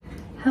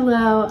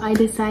Hello, I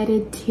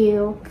decided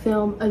to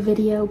film a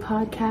video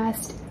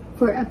podcast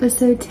for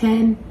episode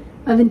 10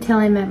 of Until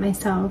I Met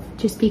Myself,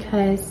 just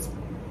because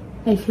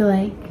I feel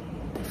like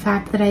the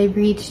fact that I've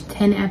reached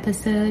 10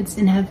 episodes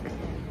and have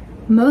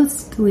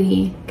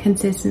mostly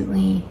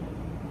consistently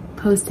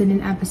posted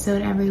an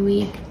episode every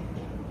week.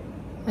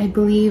 I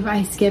believe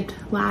I skipped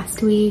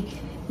last week,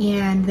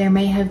 and there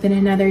may have been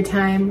another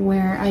time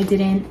where I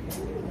didn't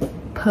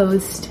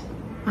post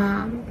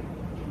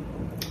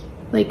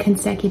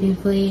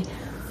consecutively.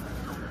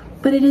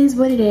 But it is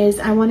what it is.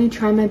 I want to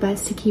try my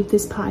best to keep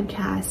this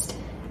podcast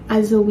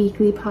as a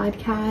weekly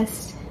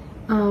podcast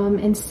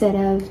instead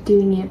of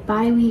doing it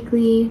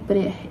bi-weekly. But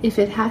if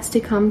it has to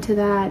come to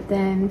that,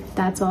 then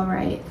that's all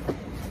right.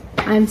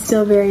 I'm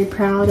still very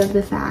proud of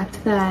the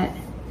fact that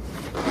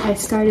I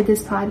started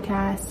this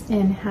podcast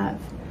and have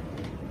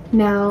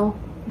now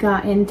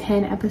gotten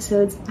 10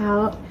 episodes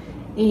out.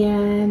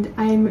 And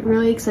I'm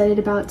really excited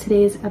about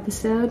today's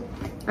episode.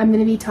 I'm going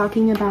to be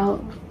talking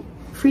about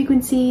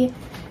frequency,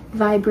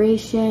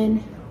 vibration,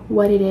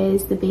 what it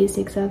is, the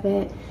basics of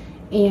it,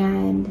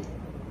 and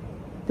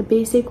the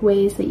basic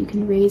ways that you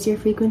can raise your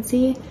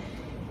frequency.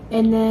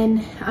 And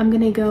then I'm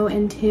going to go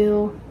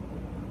into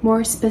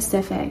more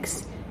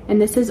specifics.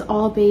 And this is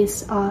all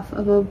based off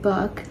of a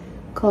book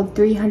called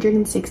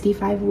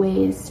 365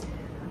 Ways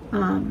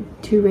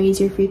to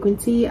Raise Your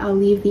Frequency. I'll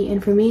leave the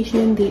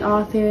information, the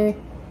author,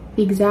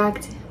 the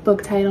exact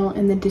book title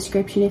in the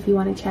description if you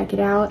want to check it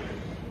out.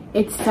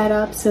 It's set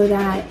up so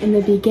that in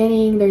the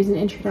beginning there's an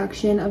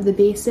introduction of the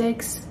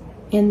basics,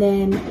 and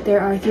then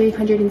there are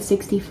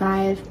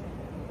 365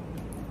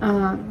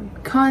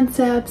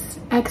 concepts,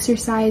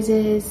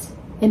 exercises,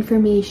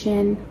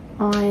 information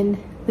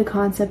on the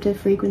concept of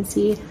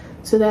frequency,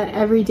 so that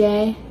every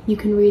day you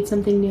can read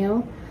something new,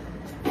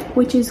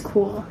 which is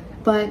cool.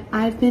 But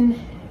I've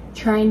been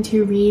trying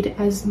to read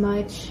as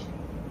much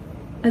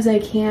as I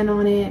can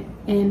on it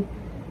and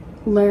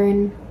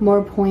learn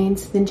more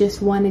points than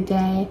just one a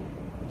day,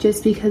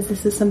 just because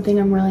this is something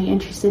I'm really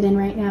interested in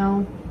right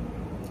now.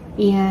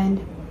 And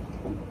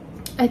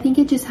I think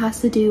it just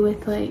has to do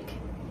with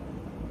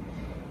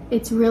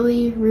it's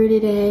really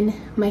rooted in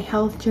my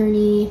health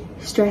journey,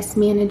 stress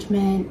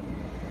management,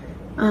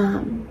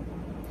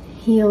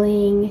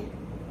 healing,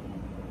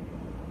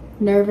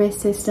 nervous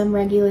system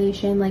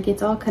regulation.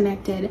 It's all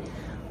connected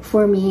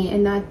for me,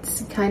 and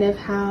that's kind of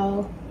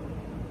how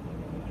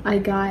I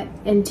got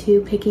into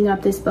picking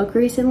up this book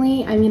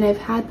recently. I mean, I've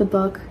had the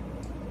book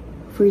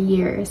for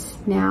years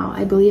now.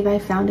 I believe I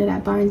found it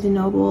at Barnes &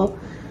 Noble,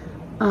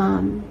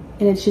 and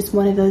it's just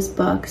one of those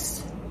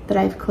books that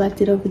I've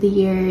collected over the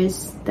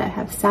years that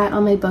have sat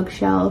on my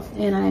bookshelf,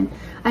 and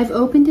I've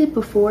opened it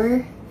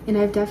before, and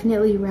I've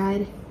definitely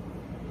read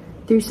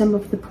through some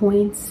of the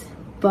points,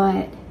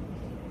 but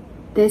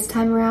this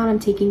time around I'm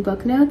taking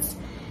book notes,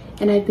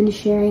 and I've been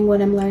sharing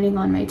what I'm learning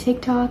on my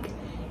TikTok,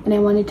 and I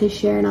wanted to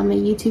share it on my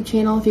YouTube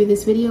channel through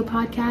this video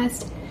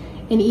podcast,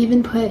 and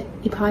even put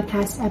a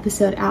podcast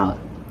episode out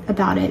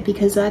about it,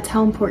 because that's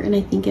how important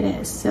I think it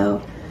is.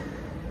 So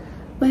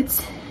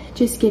let's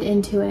just get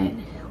into it.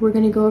 We're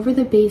going to go over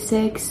the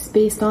basics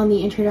based on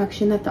the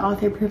introduction that the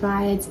author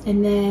provides,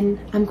 and then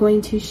I'm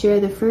going to share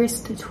the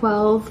first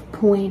 12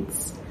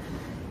 points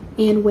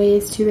and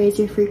ways to raise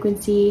your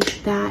frequency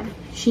that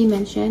she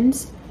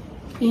mentions,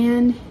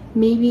 and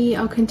maybe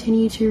I'll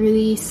continue to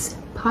release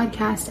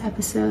podcast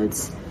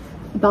episodes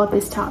about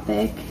this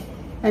topic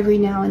every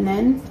now and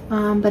then.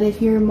 But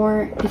if you're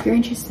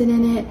interested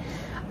in it,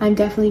 I'm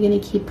definitely going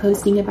to keep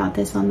posting about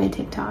this on my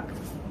TikTok.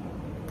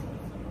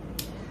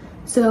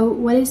 So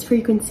what is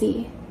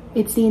frequency?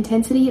 It's the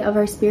intensity of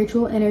our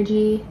spiritual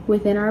energy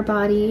within our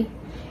body.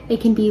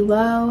 It can be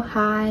low,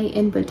 high,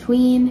 in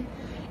between,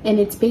 and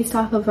it's based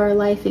off of our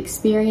life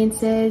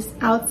experiences,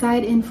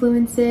 outside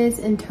influences,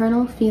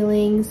 internal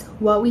feelings,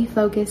 what we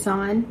focus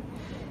on.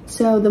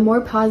 So the more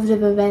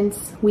positive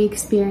events we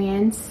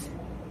experience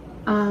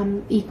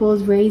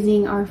equals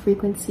raising our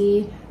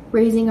frequency,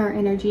 raising our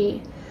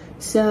energy.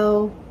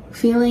 So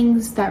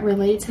feelings that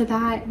relate to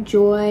that: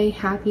 joy,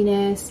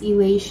 happiness,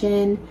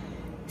 elation,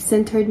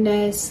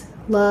 centeredness,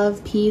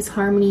 love, peace,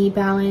 harmony,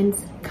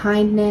 balance,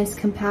 kindness,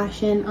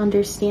 compassion,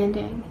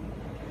 understanding.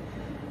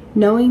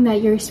 Knowing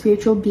that you're a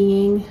spiritual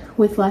being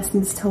with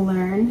lessons to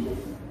learn,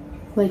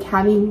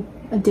 having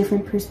a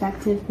different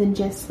perspective than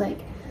just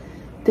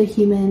the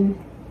human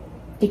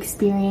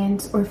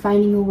experience, or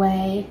finding a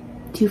way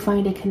to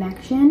find a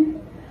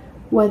connection,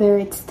 whether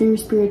it's through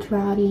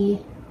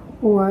spirituality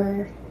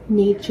or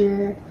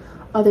nature,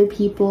 other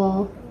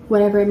people,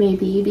 whatever it may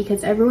be,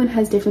 because everyone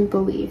has different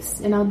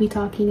beliefs, and I'll be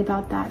talking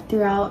about that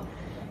throughout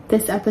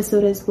this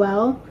episode as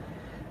well,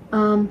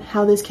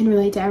 how this can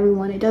relate to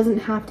everyone. It doesn't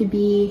have to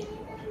be,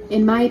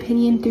 in my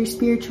opinion, through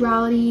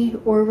spirituality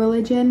or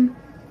religion.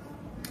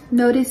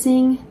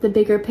 Noticing the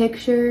bigger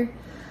picture,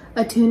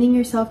 attuning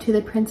yourself to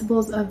the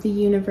principles of the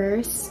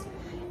universe,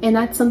 and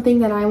that's something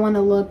that I want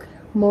to look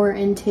more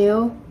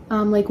into,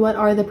 what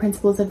are the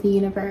principles of the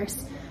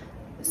universe?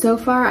 So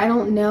far, I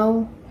don't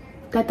know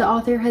that the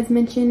author has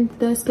mentioned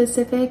those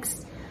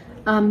specifics,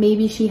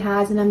 Maybe she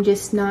has, and I'm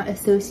just not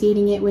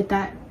associating it with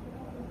that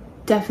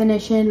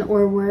definition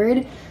or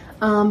word.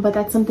 But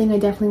that's something I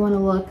definitely want to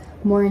look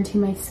more into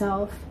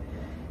myself.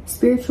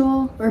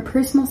 Spiritual or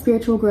personal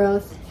spiritual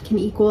growth can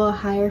equal a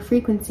higher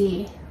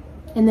frequency.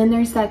 And then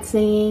there's that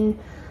saying,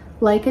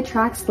 like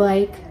attracts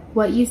like,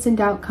 what you send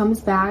out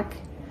comes back,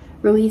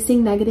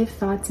 releasing negative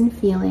thoughts and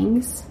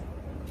feelings,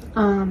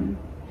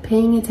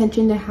 paying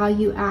attention to how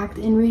you act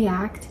and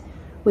react,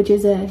 which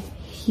is a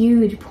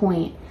huge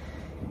point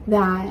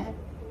that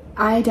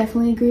I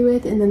definitely agree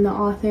with. And then the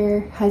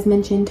author has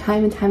mentioned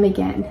time and time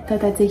again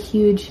that that's a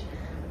huge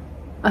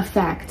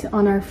effect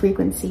on our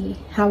frequency,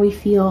 how we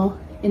feel,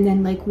 and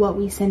then like what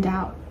we send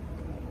out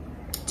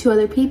to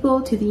other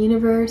people, to the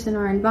universe, and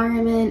our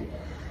environment.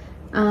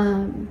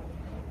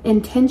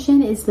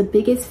 Intention is the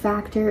biggest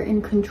factor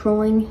in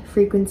controlling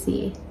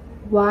frequency.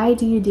 Why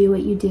do you do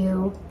what you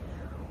do?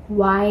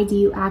 Why do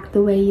you act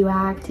the way you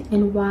act?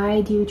 And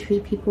why do you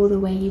treat people the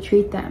way you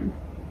treat them?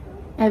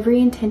 Every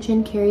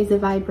intention carries a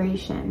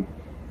vibration.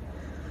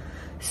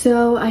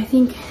 So I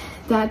think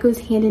that goes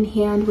hand in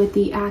hand with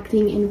the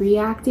acting and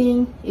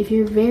reacting. If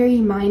you're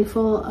very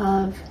mindful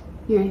of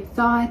your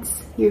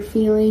thoughts, your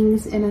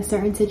feelings in a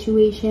certain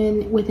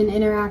situation with an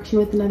interaction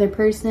with another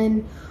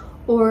person,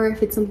 or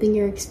if it's something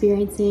you're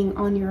experiencing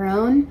on your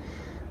own,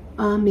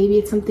 maybe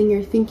it's something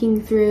you're thinking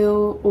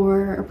through,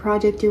 or a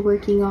project you're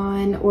working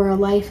on, or a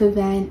life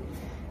event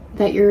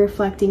that you're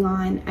reflecting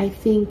on, I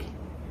think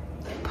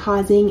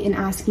pausing and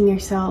asking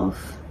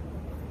yourself,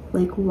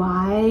 like,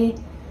 why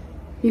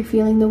you're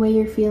feeling the way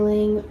you're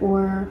feeling,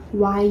 or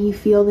why you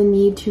feel the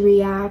need to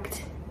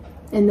react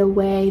in the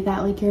way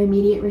that like your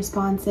immediate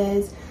response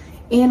is,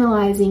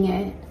 analyzing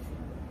it.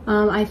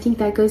 I think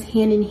that goes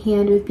hand in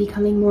hand with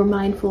becoming more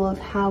mindful of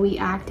how we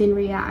act and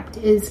react,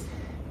 is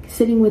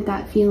sitting with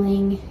that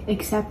feeling,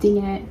 accepting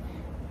it.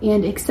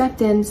 And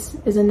acceptance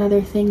is another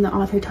thing the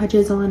author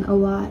touches on a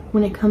lot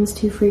when it comes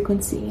to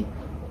frequency.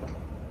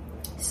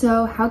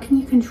 So how can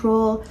you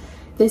control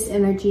this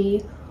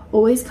energy?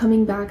 Always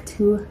coming back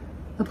to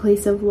a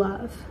place of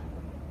love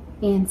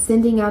and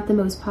sending out the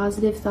most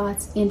positive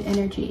thoughts and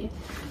energy.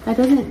 That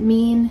doesn't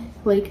mean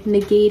like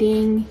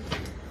negating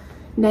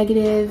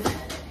negative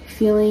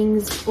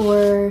feelings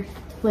or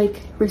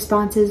like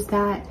responses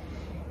that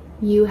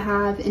you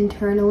have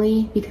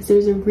internally, because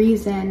there's a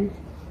reason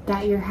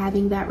that you're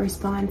having that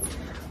response.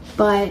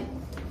 But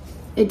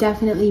it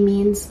definitely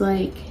means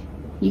like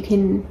you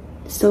can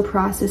still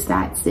process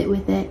that, sit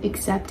with it,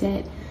 accept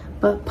it,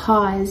 but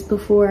pause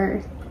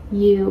before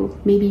you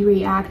maybe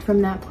react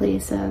from that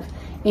place of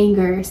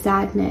anger,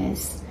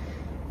 sadness,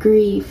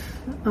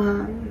 grief,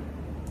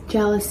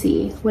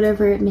 jealousy,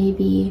 whatever it may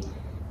be,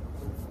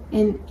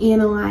 and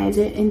analyze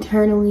it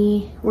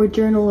internally or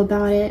journal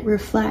about it,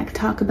 reflect,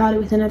 talk about it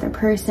with another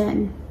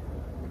person,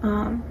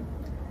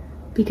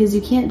 because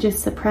you can't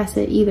just suppress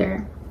it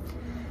either.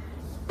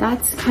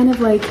 That's kind of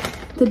like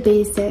the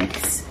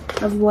basics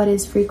of what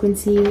is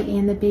frequency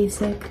and the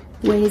basic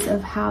ways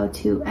of how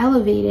to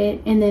elevate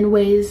it, and then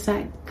ways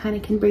that kind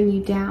of can bring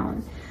you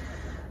down.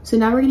 So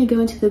now we're going to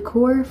go into the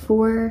core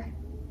 4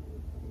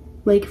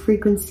 like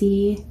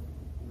frequency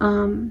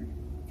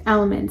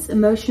elements: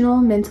 emotional,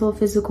 mental,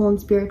 physical, and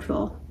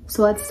spiritual.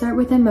 So let's start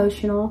with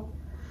emotional.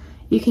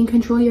 You can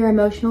control your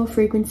emotional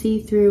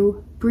frequency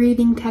through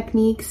breathing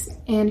techniques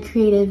and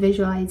creative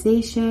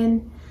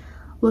visualization,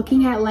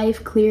 looking at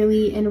life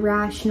clearly and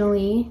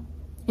rationally,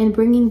 and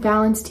bringing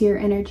balance to your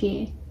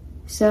energy.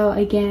 So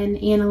again,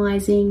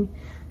 analyzing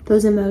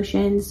those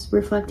emotions,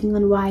 reflecting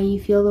on why you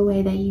feel the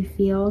way that you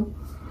feel.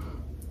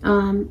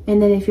 And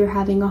then if you're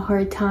having a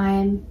hard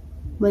time,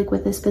 like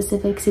with a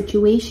specific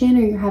situation,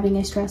 or you're having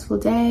a stressful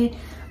day,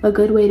 a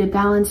good way to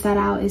balance that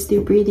out is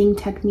through breathing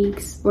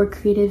techniques or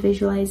creative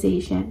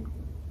visualization.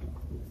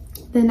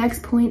 The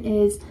next point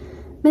is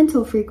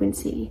mental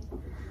frequency.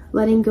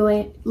 Letting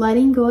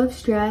go of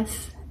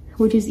stress,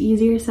 which is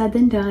easier said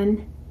than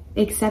done,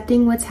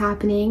 accepting what's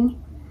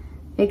happening,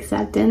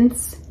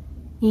 acceptance,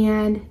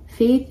 and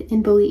faith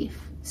and belief.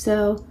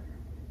 So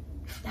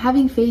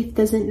having faith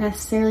doesn't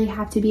necessarily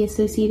have to be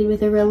associated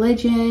with a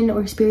religion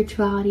or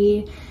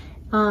spirituality.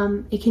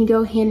 It can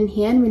go hand in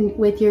hand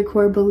with your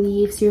core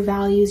beliefs, your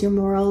values, your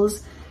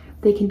morals.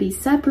 They can be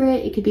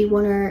separate. It could be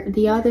one or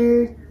the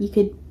other. You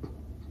could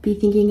be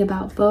thinking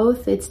about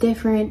both. It's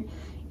different,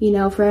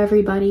 for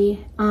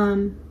everybody.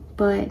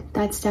 But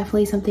that's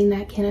definitely something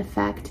that can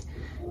affect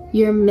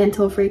your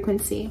mental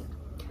frequency.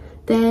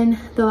 Then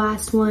the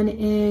last one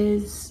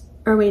is,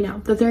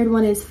 the third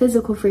one is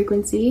physical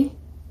frequency.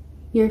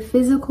 Your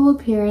physical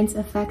appearance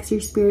affects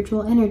your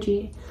spiritual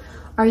energy.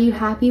 Are you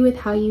happy with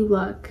how you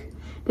look?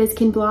 This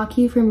can block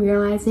you from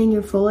realizing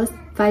your fullest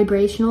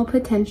vibrational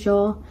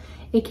potential.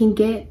 It can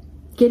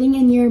getting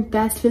in your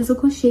best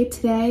physical shape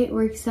today,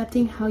 or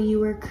accepting how you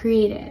were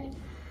created.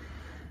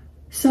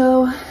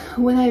 So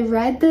when I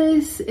read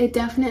this, it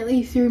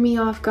definitely threw me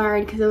off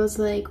guard, because I was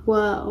like,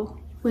 whoa,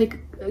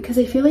 because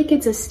I feel like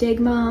it's a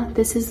stigma.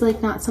 This is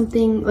like not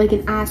something, like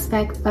an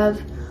aspect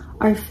of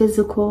our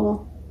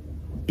physical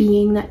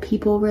being that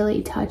people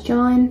really touch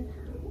on.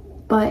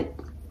 But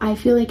I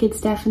feel like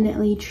it's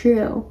definitely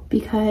true,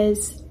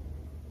 because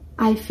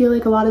I feel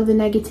like a lot of the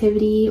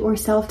negativity or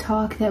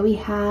self-talk that we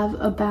have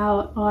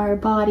about our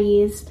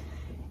bodies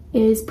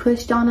is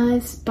pushed on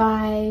us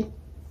by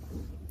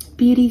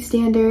beauty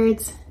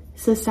standards,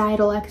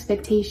 societal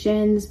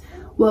expectations,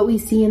 what we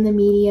see in the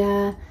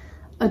media,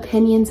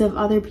 opinions of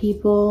other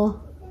people,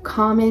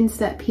 comments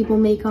that people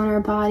make on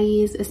our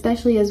bodies,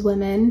 especially as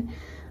women.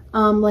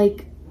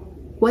 Like,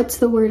 what's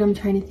the word I'm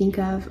trying to think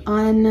of?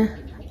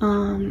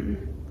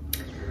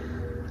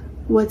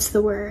 What's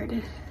the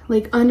word?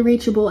 Like,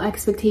 unreachable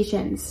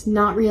expectations,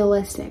 not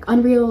realistic.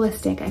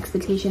 Unrealistic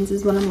expectations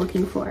is what I'm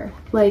looking for.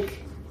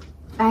 Like,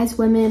 as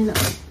women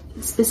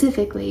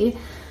specifically,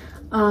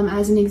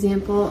 as an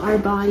example, our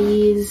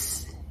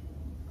bodies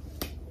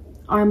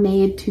are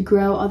made to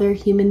grow other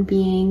human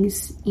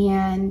beings,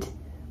 and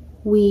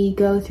we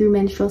go through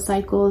menstrual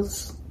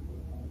cycles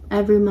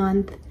every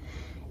month,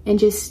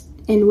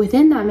 and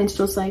within that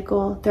menstrual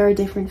cycle there are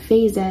different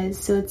phases.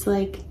 So it's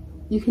like,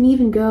 you can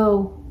even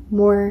go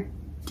more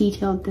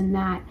detailed than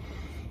that.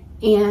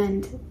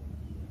 And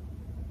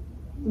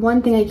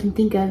one thing I can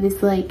think of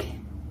is like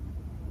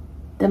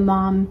the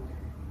mom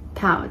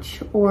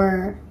pouch,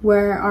 or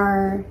where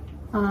our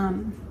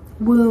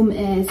womb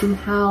is, and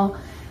how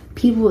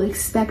people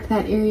expect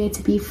that area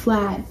to be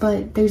flat,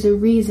 but there's a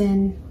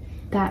reason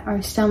that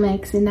our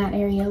stomachs in that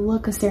area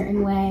look a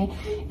certain way,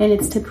 and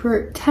it's to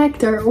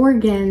protect our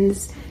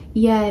organs.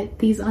 Yet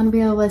these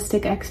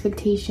unrealistic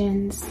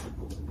expectations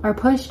are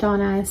pushed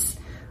on us,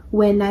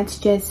 when that's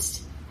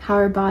just how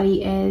our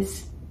body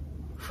is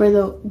for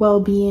the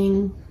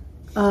well-being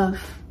of,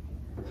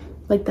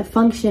 like, the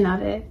function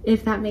of it,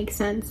 if that makes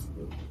sense.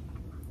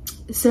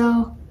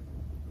 So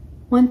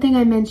one thing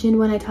I mentioned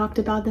when I talked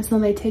about this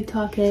on my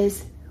TikTok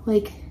is,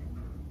 like,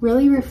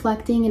 really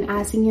reflecting and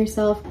asking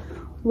yourself,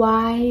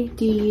 why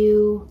do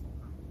you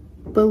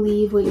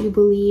believe what you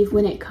believe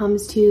when it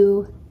comes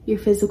to your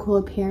physical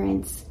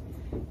appearance?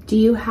 Do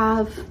you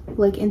have,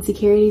 like,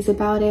 insecurities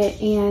about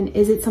it? And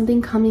is it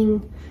something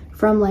coming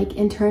from, like,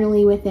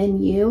 internally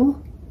within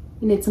you,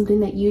 and it's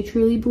something that you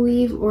truly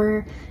believe?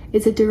 Or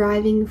is it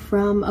deriving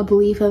from a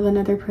belief of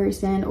another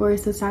person or a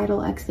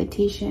societal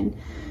expectation?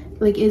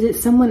 Like, is it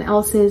someone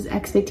else's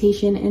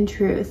expectation and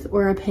truth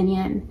or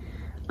opinion?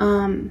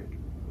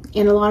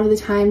 And a lot of the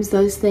times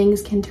those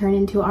things can turn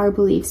into our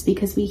beliefs,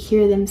 because we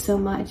hear them so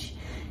much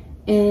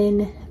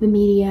in the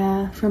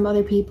media from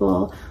other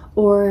people,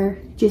 or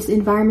just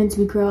environments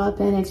we grow up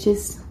in. It's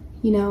just,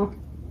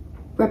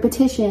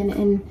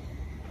 repetition,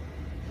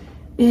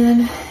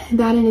 and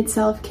that in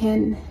itself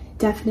can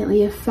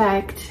definitely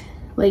affect,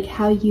 like,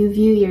 how you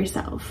view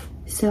yourself.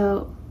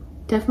 So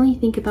definitely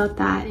think about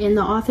that. And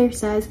the author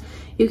says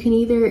you can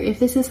either, if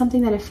this is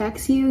something that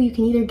affects you, you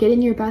can either get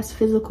in your best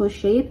physical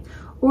shape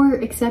or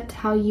accept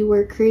how you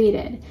were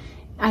created.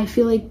 I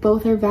feel like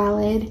both are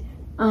valid.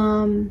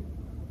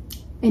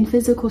 And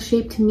physical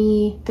shape to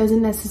me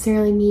doesn't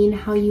necessarily mean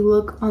how you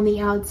look on the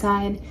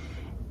outside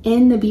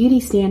in the beauty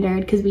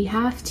standard, because we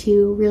have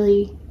to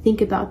really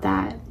think about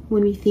that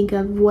when we think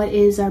of what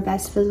is our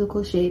best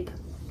physical shape.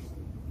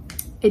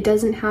 It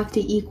doesn't have to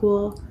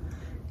equal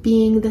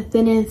being the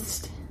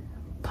thinnest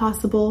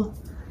possible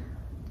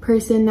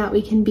person that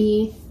we can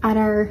be at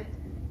our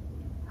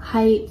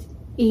height,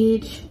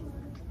 age.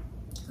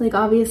 Like,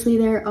 obviously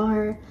there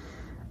are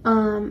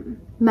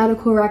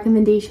medical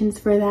recommendations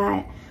for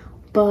that,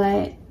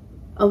 but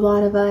a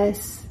lot of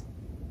us,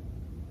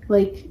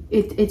 like,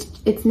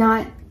 it's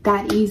not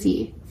that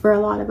easy for a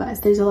lot of us.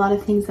 There's a lot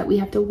of things that we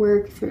have to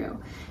work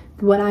through.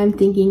 What I'm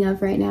thinking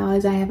of right now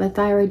is I have a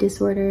thyroid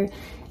disorder.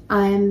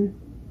 I'm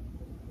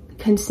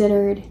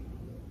considered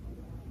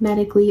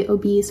medically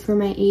obese for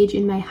my age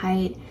and my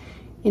height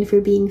and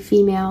for being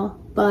female,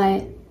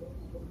 but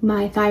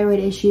my thyroid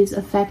issues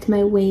affect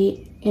my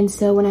weight. And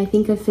so when I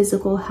think of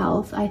physical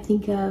health, I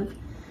think of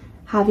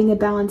having a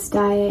balanced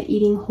diet,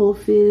 eating whole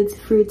foods,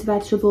 fruits,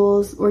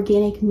 vegetables,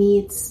 organic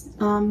meats,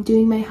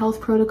 doing my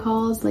health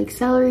protocols like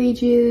celery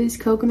juice,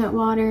 coconut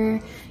water,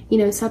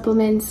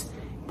 supplements,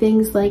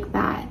 things like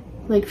that.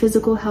 Like,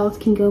 physical health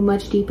can go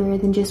much deeper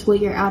than just what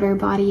your outer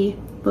body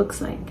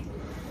looks like.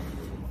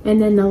 And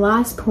then the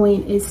last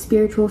point is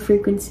spiritual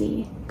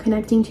frequency,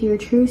 connecting to your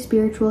true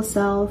spiritual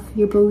self,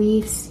 your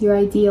beliefs, your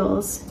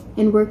ideals,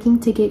 and working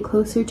to get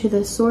closer to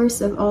the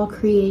source of all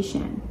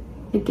creation.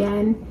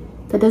 Again,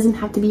 that doesn't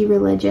have to be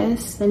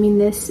religious. I mean,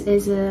 this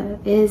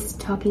is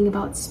talking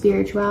about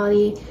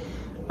spirituality,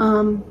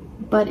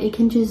 but it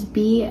can just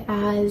be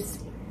as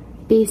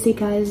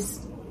basic as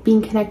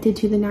being connected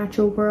to the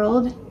natural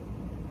world.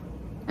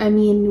 I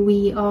mean,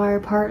 we are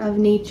part of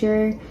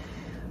nature,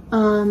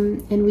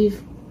 and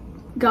we've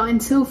gotten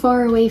so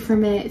far away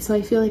from it, so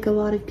I feel like a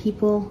lot of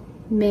people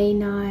may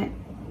not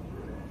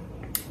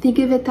think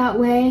of it that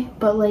way,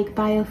 but like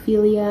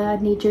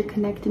biophilia, nature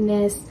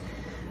connectedness,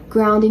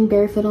 grounding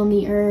barefoot on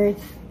the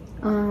earth.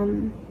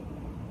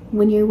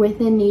 When you're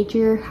within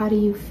nature, how do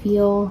you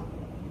feel?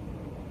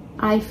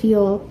 I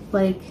feel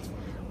like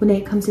when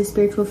it comes to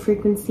spiritual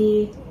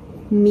frequency,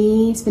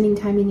 me spending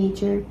time in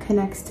nature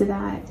connects to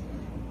that.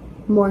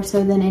 more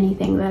so than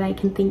anything that I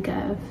can think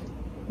of.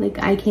 Like,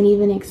 I can't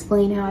even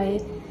explain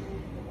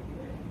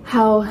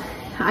how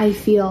I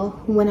feel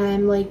when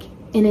I'm like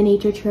in a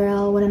nature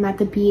trail, when I'm at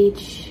the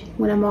beach,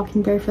 when I'm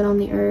walking barefoot on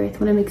the earth,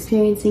 when I'm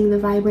experiencing the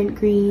vibrant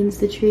greens,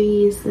 the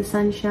trees, the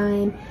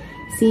sunshine,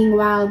 seeing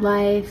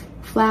wildlife,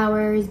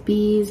 flowers,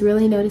 bees,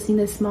 really noticing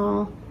the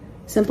small,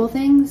 simple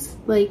things.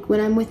 Like,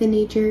 when I'm within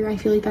nature, I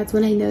feel like that's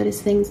when I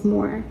notice things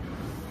more.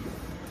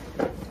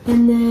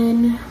 And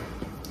then,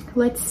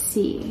 let's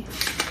see.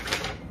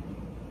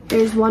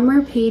 There's one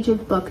more page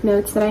of book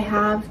notes that I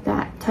have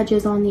that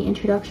touches on the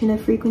introduction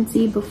of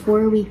frequency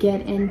before we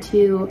get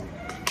into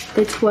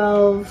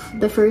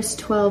the first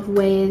 12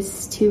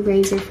 ways to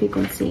raise your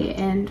frequency.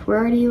 And we're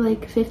already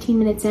like 15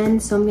 minutes in,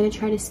 so I'm going to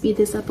try to speed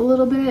this up a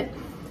little bit.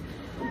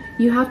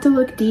 You have to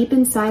look deep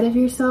inside of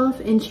yourself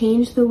and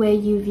change the way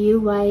you view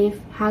life,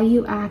 how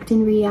you act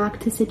and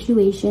react to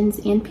situations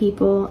and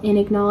people, and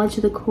acknowledge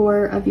the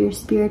core of your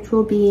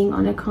spiritual being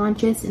on a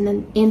conscious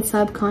and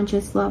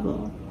subconscious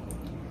level.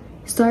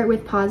 Start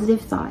with positive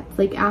thoughts,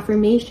 like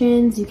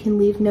affirmations. You can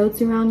leave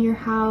notes around your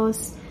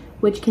house,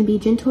 which can be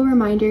gentle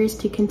reminders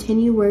to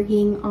continue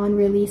working on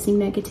releasing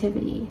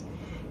negativity.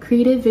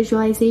 Creative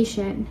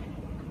visualization,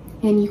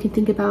 and you can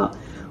think about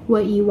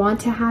what you want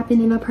to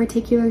happen in a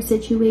particular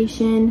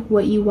situation,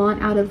 what you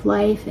want out of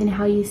life, and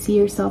how you see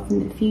yourself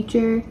in the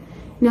future.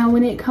 Now,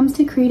 when it comes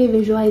to creative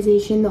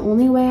visualization, the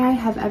only way I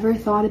have ever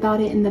thought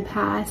about it in the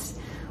past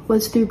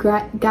was through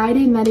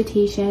guided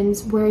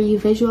meditations where you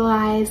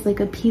visualize like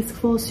a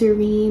peaceful,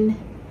 serene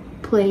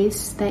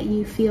place that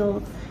you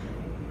feel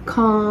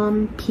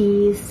calm,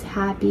 peace,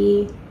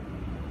 happy.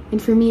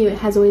 And for me, it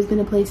has always been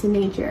a place in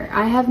nature.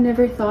 I have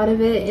never thought of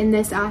it in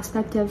this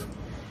aspect of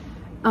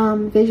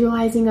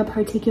visualizing a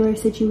particular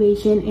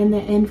situation and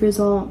the end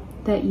result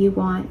that you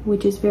want,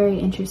 which is very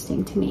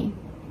interesting to me.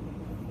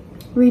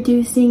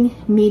 Reducing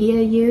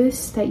media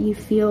use that you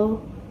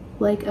feel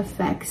like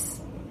affects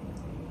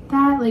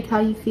that, like how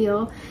you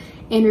feel,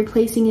 and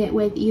replacing it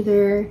with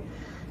either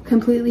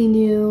completely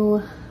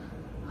new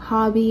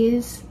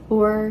hobbies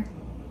or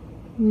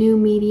new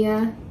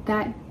media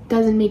that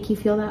doesn't make you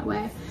feel that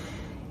way.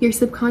 Your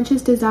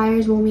subconscious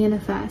desires will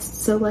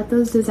manifest, so let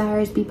those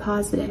desires be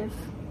positive.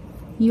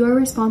 You are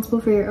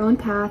responsible for your own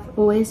path.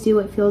 Always do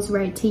what feels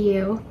right to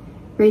you.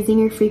 Raising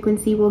your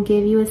frequency will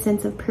give you a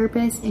sense of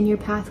purpose and your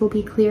path will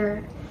be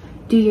clearer.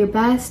 Do your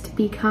best,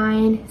 be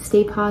kind,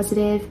 stay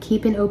positive,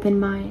 keep an open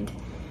mind.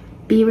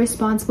 Be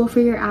responsible for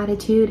your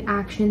attitude,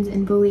 actions,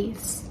 and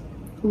beliefs.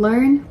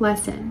 Learn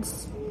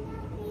lessons,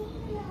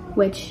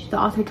 which the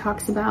author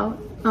talks about.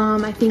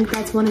 I think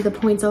that's one of the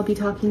points I'll be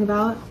talking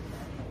about.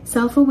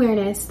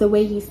 Self-awareness, the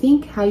way you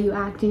think, how you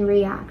act and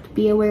react.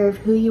 Be aware of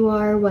who you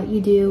are, what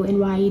you do, and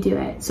why you do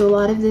it. So a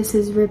lot of this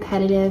is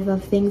repetitive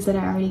of things that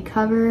I already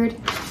covered,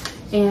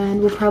 and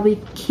we'll probably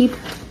keep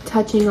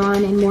touching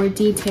on in more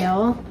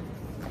detail.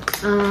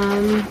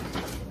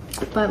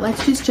 But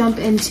let's just jump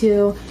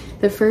into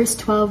the first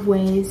 12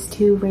 ways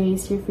to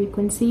raise your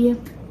frequency.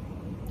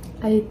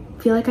 I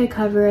feel like I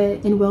cover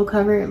it and will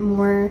cover it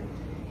more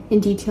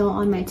in detail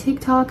on my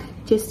TikTok,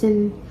 just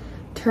in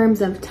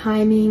terms of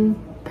timing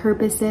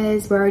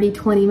purposes. We're already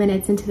 20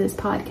 minutes into this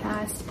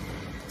podcast,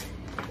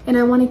 and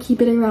I want to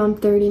keep it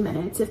around 30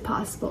 minutes if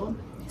possible.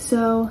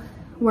 So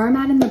where I'm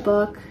at in the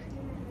book,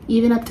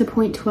 even up to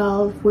point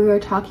 12, we are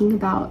talking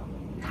about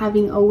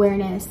having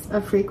awareness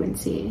of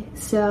frequency.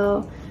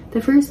 So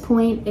the first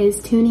point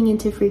is tuning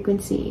into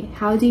frequency.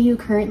 How do you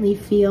currently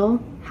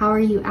feel? How are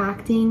you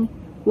acting?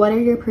 What are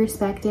your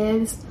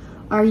perspectives?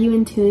 Are you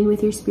in tune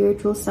with your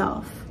spiritual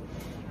self?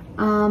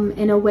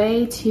 And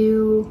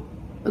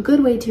a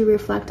good way to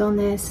reflect on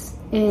this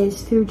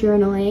is through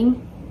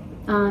journaling.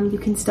 You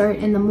can start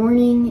in the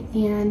morning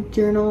and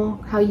journal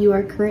how you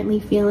are currently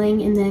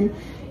feeling, and then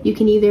you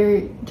can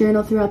either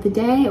journal throughout the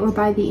day or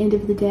by the end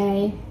of the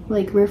day,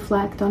 like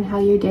reflect on how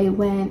your day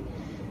went,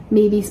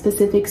 maybe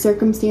specific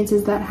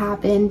circumstances that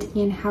happened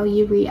and how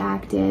you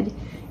reacted.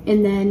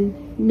 And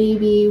then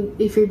maybe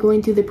if you're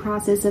going through the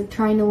process of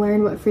trying to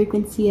learn what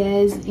frequency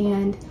is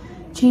and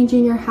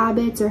changing your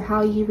habits or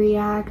how you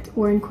react,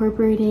 or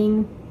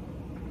incorporating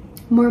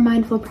more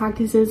mindful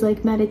practices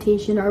like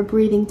meditation or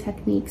breathing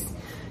techniques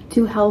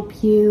to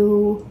help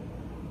you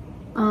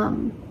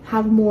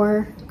have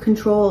more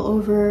control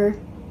over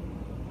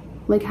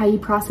like how you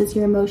process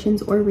your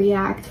emotions or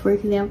react, for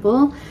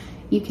example,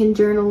 you can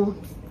journal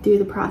through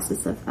the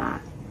process of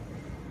that.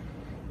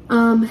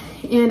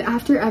 And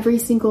after every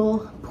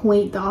single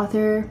point, the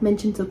author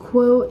mentions a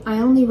quote. I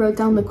only wrote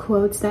down the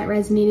quotes that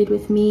resonated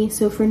with me.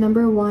 So for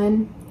number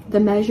 1,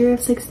 the measure of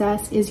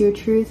success is your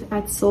truth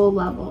at soul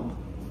level.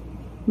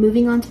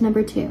 Moving on to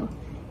number 2,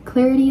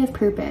 clarity of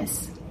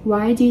purpose.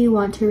 Why do you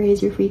want to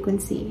raise your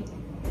frequency?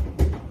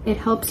 It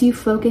helps you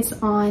focus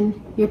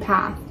on your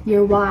path,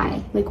 your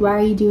why. Like, why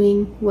are you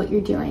doing what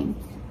you're doing?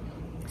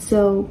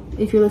 So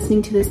if you're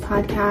listening to this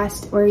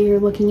podcast or you're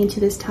looking into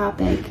this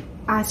topic,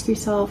 ask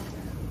yourself,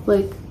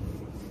 like,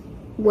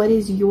 what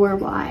is your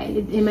why?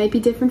 It might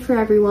be different for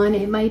everyone.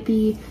 It might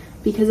be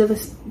because of a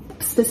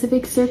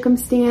specific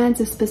circumstance,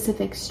 a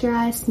specific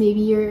stress. Maybe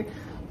you're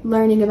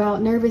learning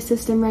about nervous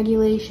system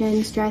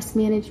regulation, stress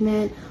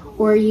management,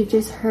 or you've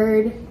just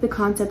heard the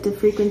concept of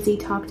frequency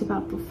talked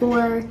about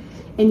before,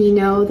 and you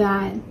know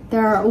that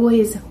there are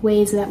always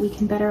ways that we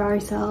can better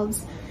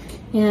ourselves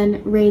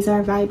and raise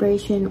our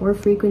vibration or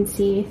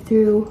frequency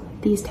through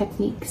these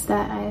techniques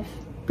that I've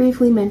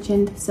briefly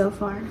mentioned so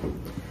far.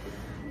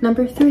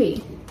 Number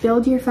 3,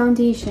 build your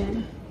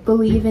foundation.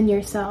 Believe in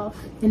yourself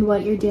and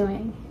what you're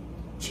doing.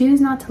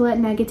 Choose not to let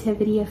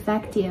negativity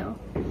affect you.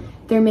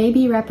 There may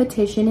be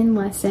repetition in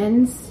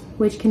lessons,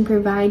 which can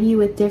provide you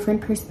with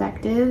different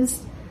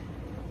perspectives,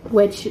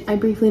 which I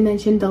briefly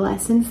mentioned the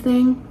lessons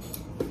thing.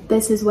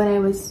 This is what I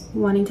was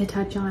wanting to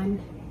touch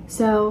on.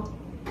 So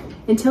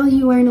until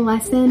you learn a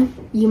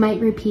lesson, you might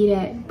repeat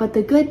it. But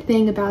the good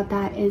thing about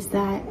that is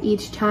that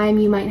each time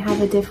you might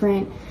have a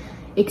different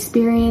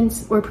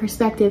experience or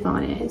perspective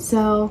on it.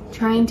 So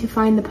trying to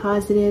find the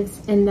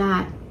positives in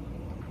that.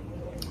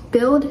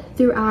 Build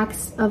through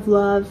acts of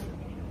love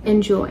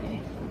and joy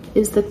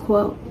is the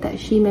quote that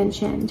she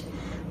mentioned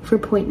for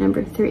point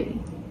number 3.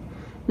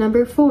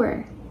 Number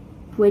 4,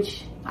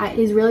 which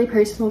is really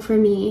personal for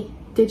me,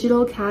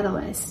 digital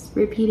catalysts.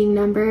 Repeating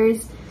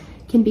numbers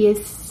can be a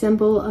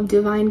symbol of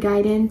divine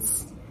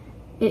guidance.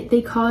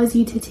 They cause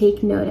you to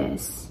take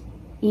notice.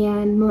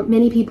 And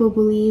many people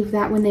believe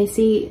that when they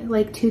see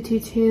like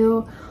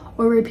 222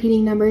 or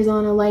repeating numbers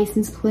on a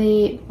license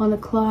plate, on a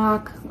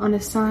clock, on a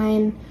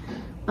sign,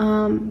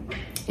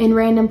 in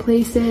random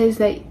places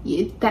that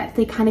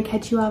they kind of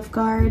catch you off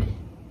guard,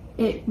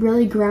 it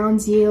really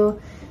grounds you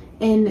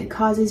and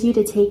causes you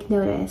to take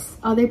notice.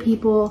 Other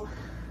people,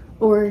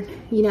 or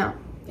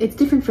it's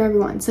different for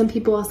everyone. Some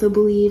people also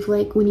believe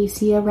like when you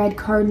see a red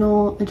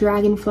cardinal, a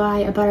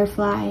dragonfly, a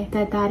butterfly,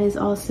 that is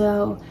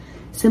also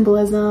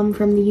symbolism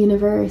from the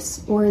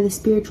universe or the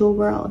spiritual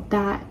world,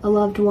 that a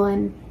loved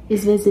one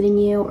is visiting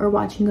you or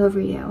watching over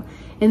you.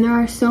 And there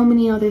are so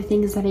many other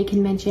things that I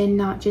can mention,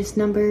 not just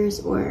numbers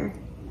or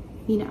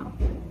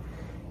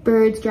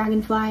birds,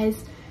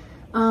 dragonflies.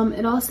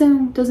 It also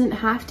doesn't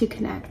have to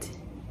connect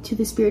to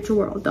the spiritual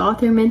world. The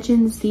author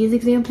mentions these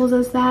examples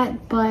as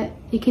that, but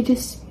it could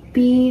just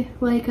be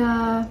like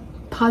a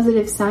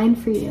positive sign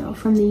for you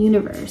from the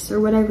universe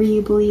or whatever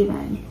you believe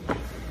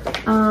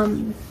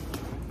in.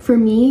 For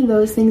me,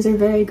 those things are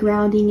very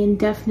grounding and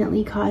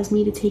definitely cause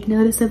me to take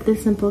notice of the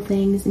simple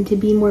things and to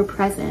be more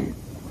present.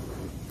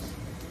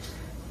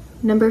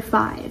 Number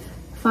 5,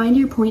 find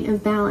your point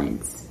of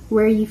balance.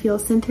 Where you feel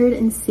centered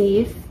and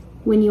safe.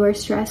 When you are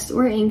stressed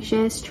or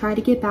anxious, try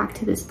to get back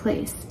to this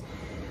place.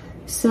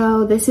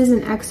 So this is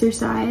an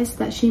exercise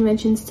that she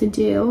mentions to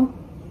do.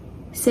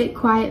 Sit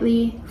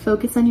quietly,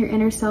 focus on your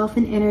inner self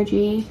and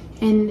energy,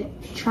 and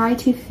try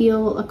to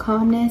feel a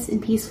calmness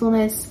and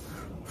peacefulness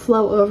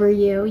flow over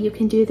you. You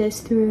can do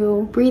this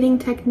through breathing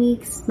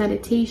techniques,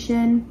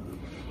 meditation,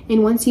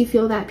 and once you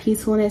feel that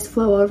peacefulness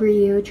flow over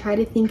you, try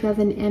to think of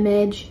an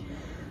image,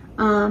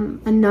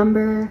 a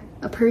number,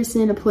 a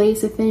person, a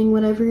place, a thing,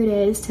 whatever it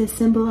is, to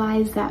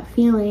symbolize that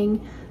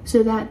feeling,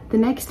 so that the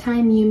next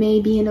time you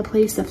may be in a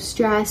place of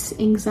stress,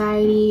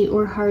 anxiety,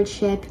 or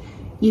hardship,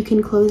 you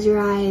can close your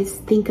eyes,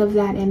 think of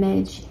that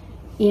image,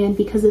 and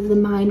because of the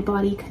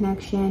mind-body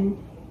connection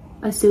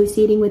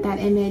associating with that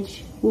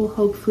image will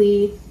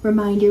hopefully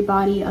remind your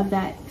body of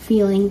that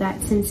feeling,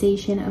 that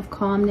sensation of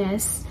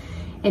calmness,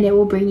 and it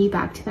will bring you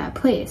back to that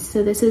place.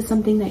 So this is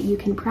something that you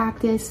can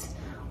practice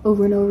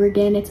over and over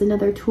again. It's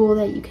another tool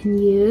that you can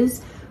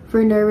use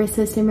for nervous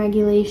system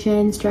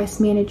regulation, stress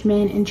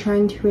management, and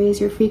trying to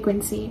raise your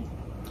frequency.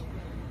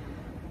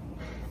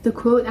 The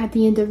quote at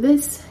the end of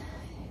this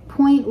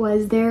point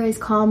was, "There is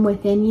calm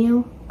within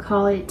you,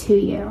 call it to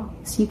you."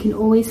 So you can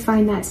always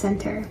find that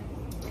center.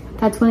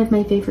 That's one of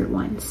my favorite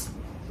ones.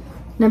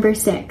 Number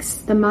 6,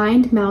 the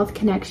mind-mouth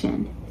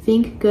connection.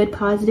 Think good,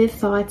 positive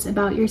thoughts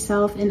about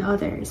yourself and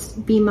others.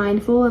 Be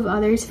mindful of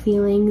others'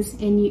 feelings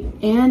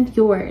and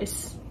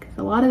yours. Because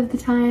a lot of the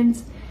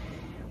times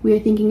we are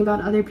thinking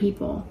about other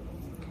people.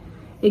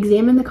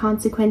 Examine the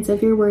consequence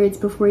of your words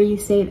before you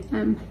say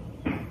them.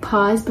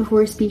 Pause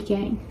before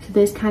speaking. So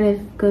this kind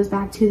of goes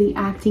back to the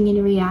acting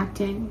and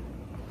reacting.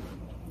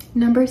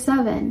 Number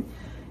 7,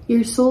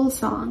 your soul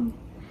song.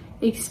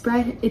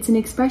 It's an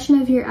expression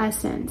of your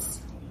essence.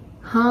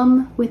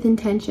 Hum with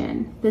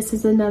intention. This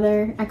is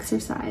another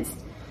exercise.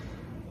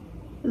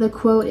 The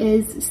quote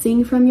is,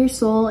 "Sing from your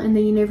soul and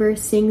the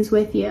universe sings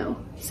with you."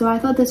 So I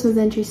thought this was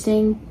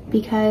interesting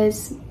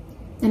because,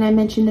 and I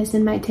mentioned this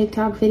in my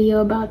TikTok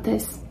video about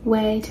this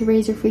way to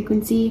raise your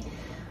frequency.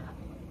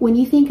 When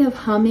you think of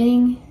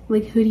humming,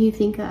 like who do you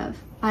think of?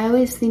 I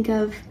always think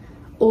of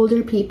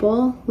older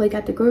people, like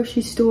at the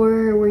grocery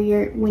store or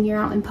when you're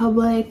out in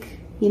public,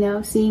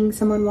 seeing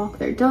someone walk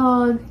their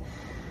dog.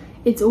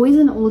 It's always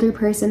an older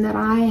person that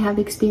I have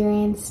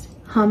experienced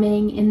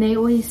humming, and they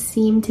always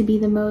seem to be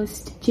the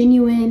most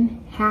genuine,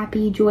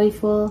 happy,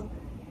 joyful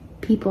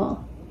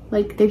people.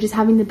 Like they're just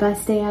having the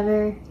best day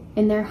ever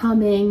and they're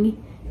humming.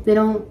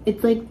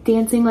 It's like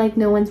dancing like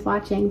no one's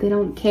watching. They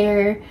don't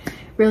care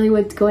really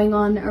what's going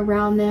on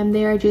around them.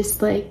 They are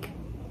just like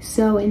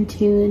so in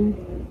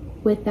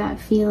tune with that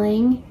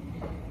feeling.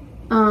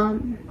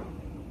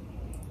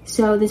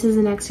 So this is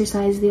an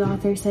exercise the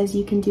author says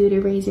you can do to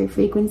raise your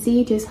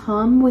frequency. Just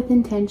hum with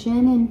intention,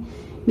 and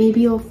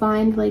maybe you'll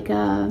find like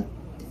a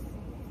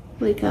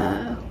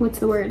what's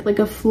the word? Like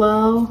a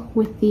flow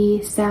with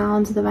the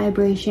sounds, the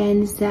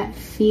vibrations that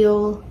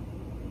feel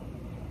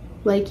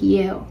like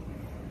you.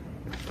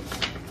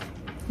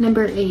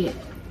 Number 8,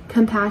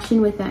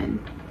 compassion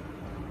within.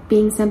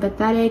 Being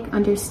sympathetic,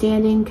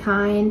 understanding,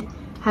 kind,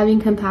 having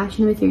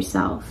compassion with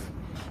yourself.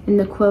 And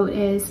the quote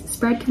is,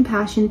 spread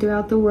compassion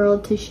throughout the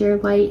world to share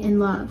light and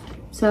love.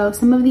 So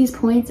some of these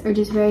points are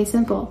just very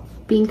simple.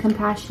 Being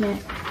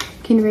compassionate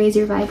can raise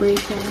your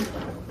vibration.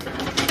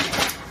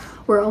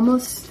 We're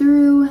almost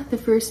through the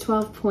first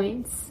 12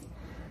 points.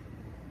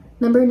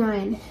 Number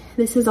 9,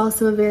 this is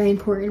also a very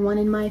important one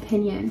in my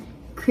opinion.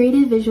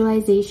 Creative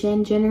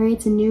visualization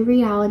generates a new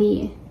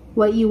reality,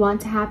 what you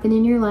want to happen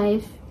in your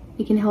life.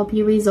 It can help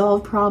you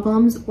resolve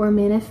problems or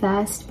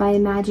manifest by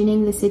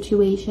imagining the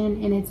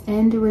situation and its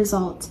end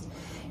result.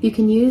 You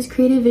can use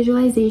creative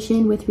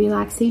visualization with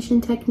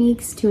relaxation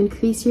techniques to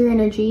increase your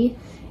energy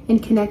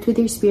and connect with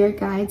your spirit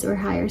guides or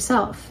higher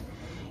self.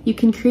 You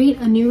can create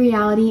a new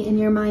reality in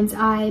your mind's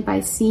eye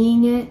by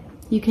seeing it.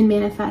 You can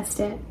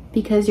manifest it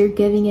because you're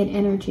giving it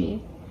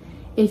energy.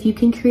 If you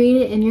can create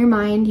it in your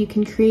mind, you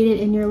can create it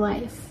in your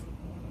life.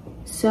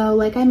 So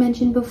like I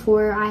mentioned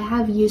before, I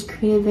have used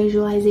creative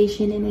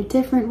visualization in a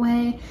different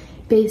way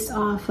based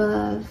off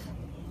of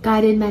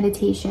guided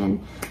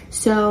meditation.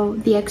 So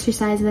the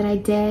exercise that I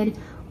did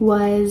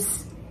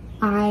was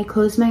I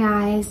closed my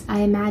eyes,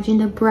 I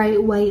imagined a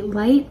bright white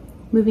light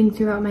moving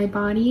throughout my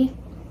body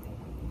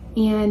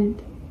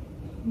and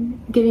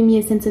giving me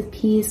a sense of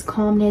peace,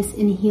 calmness,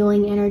 and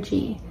healing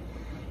energy.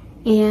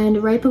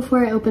 And right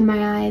before I opened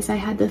my eyes, I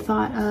had the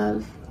thought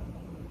of,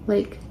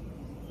 like,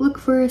 look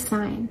for a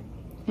sign.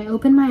 I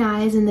open my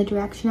eyes in the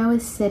direction I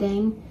was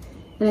sitting,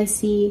 and I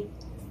see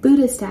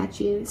Buddha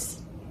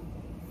statues,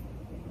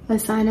 a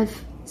sign of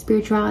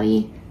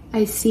spirituality.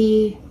 I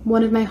see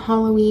one of my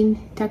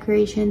Halloween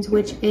decorations,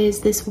 which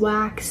is this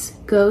wax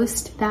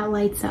ghost that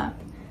lights up,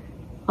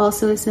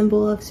 also a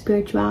symbol of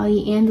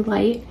spirituality and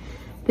light.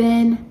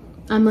 Then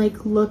I'm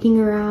like looking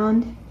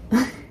around,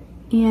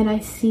 and I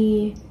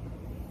see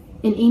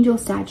an angel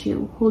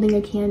statue holding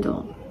a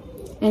candle.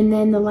 And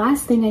then the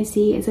last thing I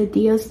see is a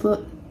Dios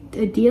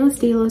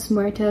de los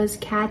Muertos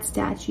cat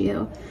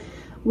statue,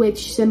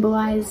 which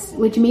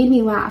made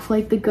me laugh.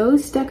 Like the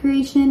ghost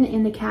decoration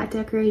and the cat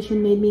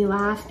decoration made me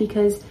laugh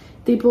because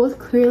they both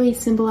clearly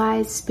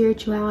symbolize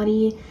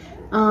spirituality.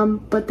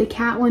 But the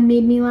cat one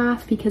made me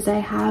laugh because I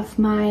have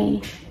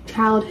my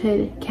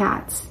childhood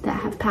cats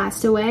that have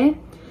passed away.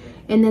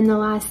 And then the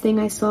last thing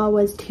I saw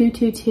was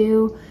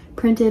 222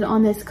 printed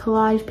on this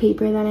collage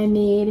paper that I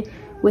made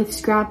with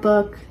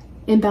scrapbook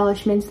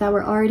embellishments that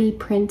were already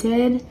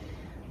printed.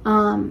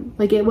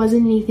 Like it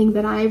wasn't anything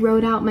that I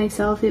wrote out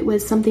myself, it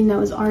was something that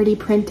was already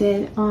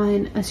printed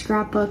on a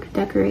scrapbook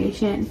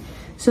decoration.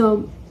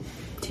 So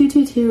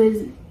 222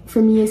 is,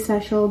 for me, is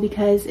special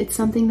because it's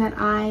something that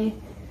I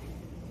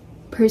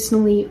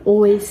personally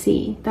always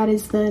see. That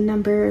is the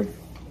number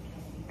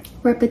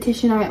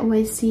repetition I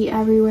always see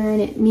everywhere,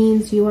 and it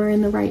means you are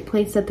in the right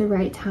place at the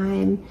right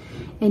time.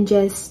 And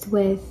just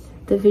with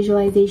the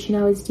visualization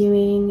I was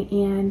doing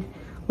and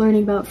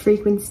learning about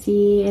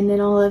frequency and then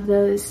all of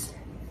those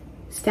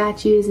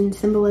statues and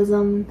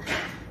symbolism,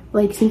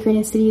 like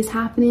synchronicities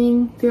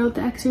happening throughout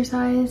the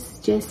exercise,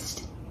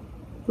 just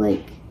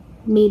like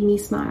made me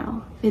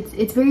smile.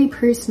 It's very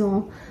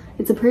personal.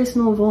 It's a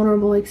personal,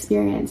 vulnerable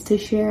experience to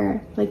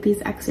share like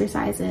these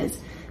exercises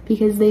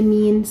because they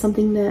mean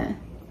something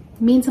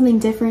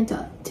different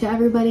to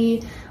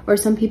everybody, or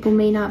some people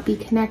may not be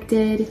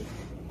connected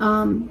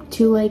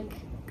to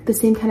like the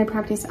same kind of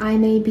practice I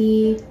may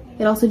be.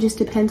 It also just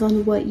depends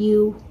on what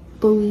you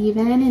believe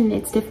in, and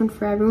it's different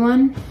for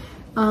everyone.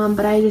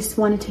 But I just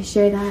wanted to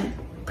share that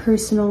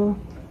personal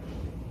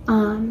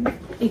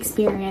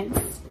experience.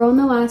 We're on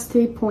the last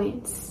 3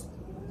 points.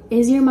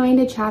 Is your mind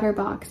a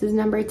chatterbox is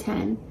number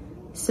 10.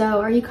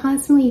 So are you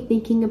constantly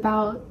thinking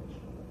about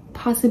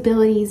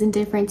possibilities in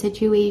different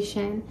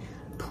situations,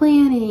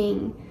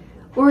 planning,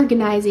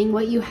 organizing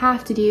what you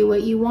have to do,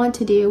 what you want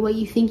to do, what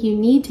you think you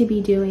need to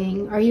be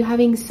doing? Are you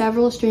having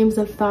several streams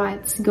of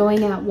thoughts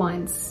going at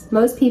once?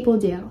 Most people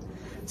do.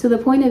 So the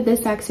point of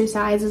this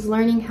exercise is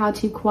learning how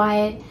to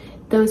quiet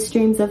those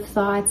streams of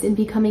thoughts and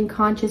becoming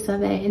conscious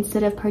of it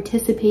instead of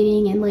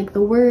participating in like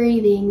the worry,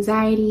 the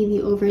anxiety,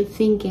 the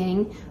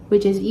overthinking,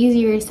 which is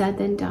easier said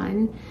than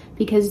done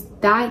because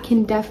that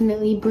can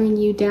definitely bring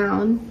you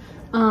down.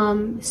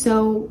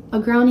 So a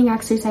grounding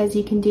exercise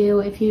you can do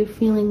if you're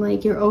feeling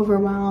like you're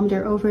overwhelmed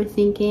or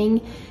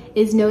overthinking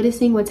is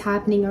noticing what's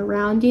happening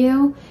around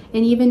you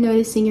and even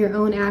noticing your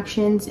own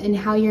actions and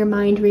how your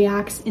mind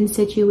reacts in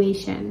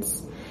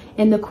situations.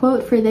 And the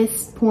quote for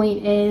this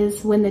point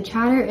is, when the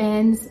chatter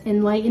ends,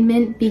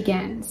 enlightenment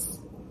begins.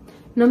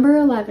 Number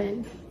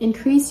 11,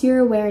 increase your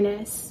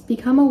awareness.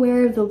 Become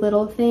aware of the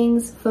little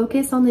things.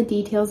 Focus on the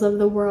details of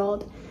the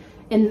world.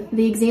 And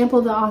the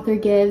example the author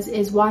gives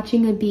is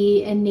watching a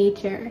bee in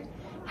nature.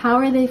 How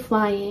are they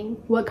flying?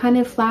 What kind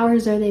of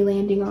flowers are they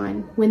landing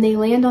on? When they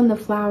land on the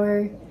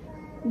flower,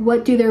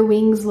 what do their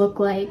wings look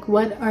like?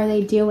 What are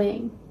they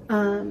doing?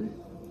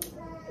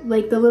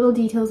 Like the little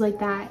details like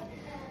that.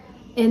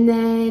 And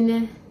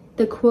then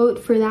the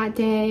quote for that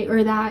day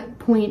or that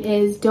point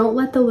is, don't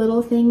let the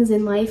little things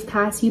in life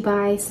pass you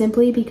by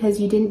simply because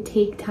you didn't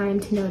take time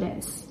to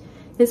notice.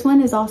 This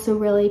one is also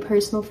really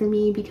personal for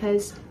me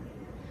because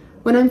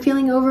when I'm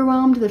feeling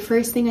overwhelmed, the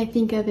first thing I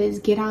think of is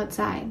get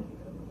outside,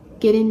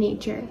 get in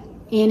nature.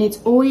 And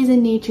it's always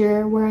in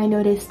nature where I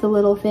notice the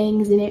little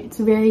things, and it's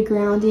very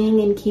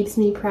grounding and keeps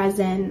me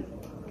present.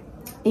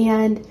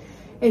 And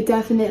it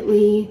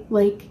definitely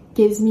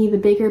gives me the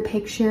bigger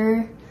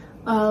picture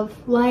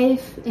of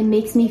life and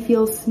makes me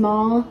feel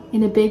small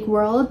in a big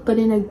world, but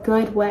in a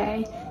good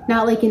way,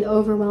 not like an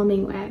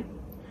overwhelming way.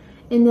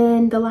 And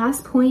then the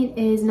last point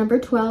is number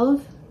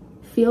 12,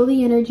 feel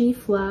the energy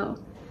flow.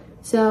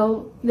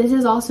 So this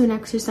is also an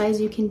exercise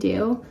you can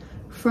do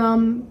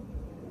from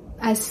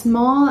as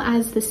small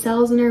as the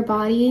cells in our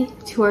body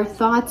to our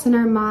thoughts in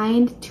our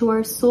mind to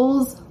our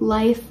soul's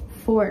life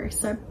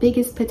force, our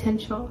biggest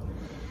potential.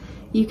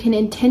 You can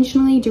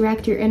intentionally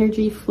direct your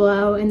energy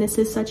flow, and this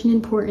is such an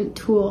important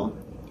tool.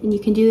 And you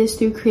can do this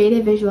through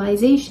creative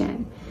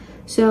visualization.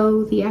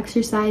 So the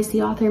exercise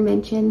the author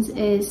mentions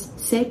is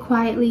sit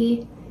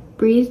quietly,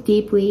 breathe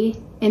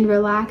deeply, and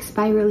relax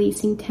by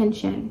releasing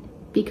tension.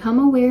 Become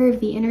aware of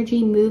the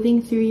energy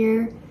moving through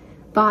your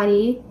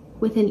body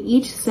within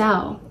each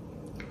cell.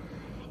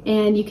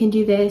 And you can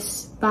do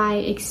this by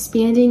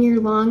expanding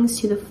your lungs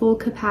to the full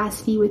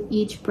capacity with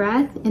each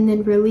breath and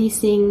then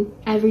releasing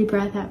every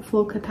breath at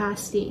full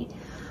capacity.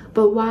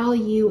 But while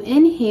you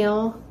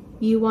inhale,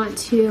 you want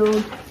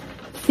to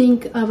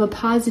think of a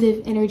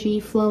positive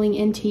energy flowing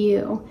into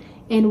you.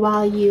 And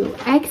while you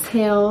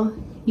exhale,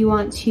 you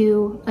want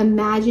to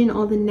imagine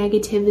all the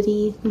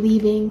negativity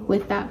leaving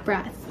with that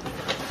breath.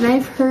 And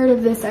I've heard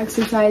of this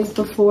exercise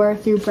before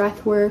through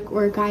breath work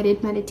or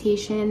guided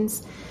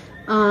meditations.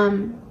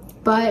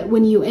 But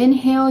when you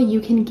inhale,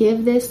 you can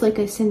give this like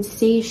a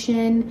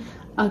sensation,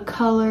 a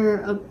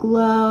color, a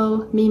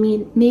glow,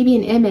 maybe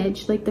an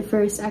image like the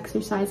first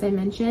exercise I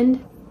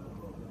mentioned.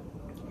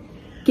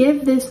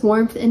 Give this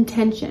warmth and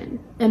tension.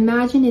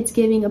 Imagine it's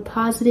giving a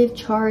positive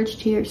charge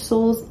to your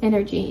soul's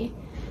energy.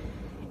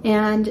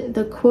 And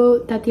the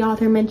quote that the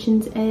author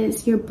mentions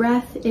is, your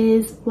breath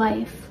is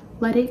life.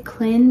 Let it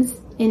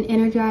cleanse and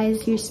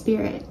energize your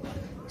spirit.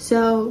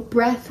 So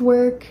breath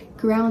work,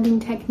 grounding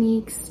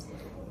techniques,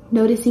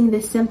 noticing the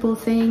simple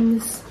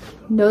things,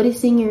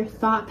 noticing your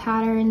thought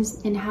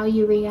patterns and how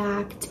you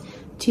react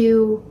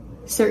to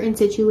certain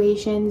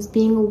situations,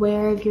 being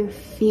aware of your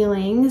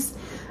feelings.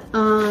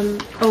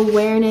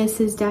 Awareness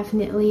is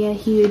definitely a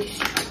huge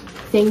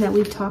thing that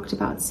we've talked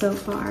about so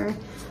far.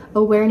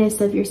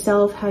 Awareness of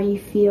yourself, how you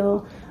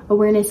feel,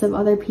 awareness of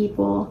other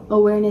people,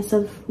 awareness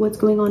of what's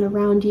going on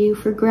around you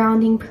for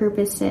grounding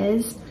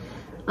purposes.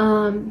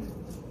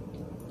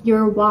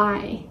 Your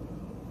why.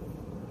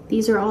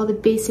 These are all the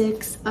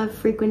basics of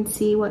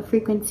frequency, what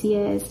frequency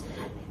is.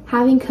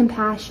 Having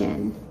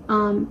compassion,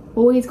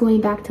 always going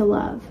back to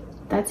love.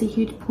 That's a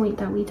huge point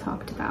that we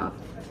talked about.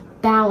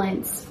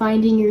 Balance,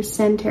 finding your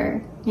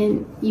center,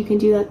 and you can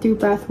do that through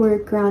breath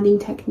work, grounding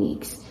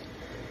techniques.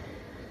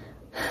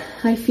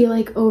 I feel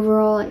like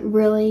overall it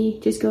really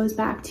just goes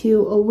back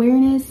to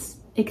awareness,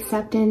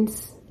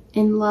 acceptance,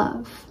 and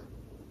love.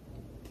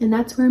 And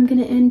that's where I'm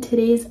going to end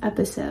today's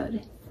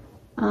episode.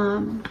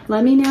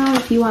 Let me know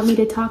if you want me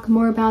to talk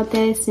more about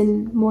this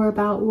and more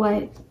about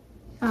what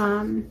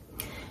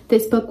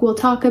this book will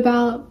talk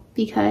about,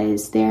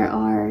 because there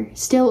are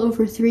still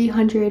over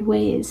 300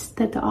 ways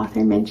that the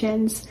author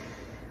mentions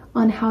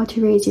on how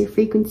to raise your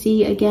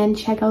frequency. Again,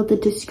 check out the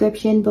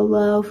description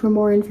below for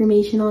more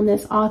information on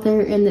this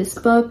author and this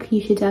book.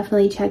 You should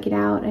definitely check it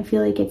out. I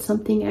feel like it's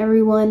something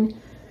everyone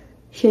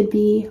should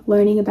be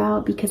learning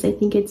about because I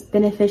think it's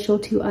beneficial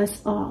to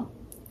us all.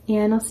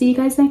 And I'll see you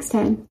guys next time.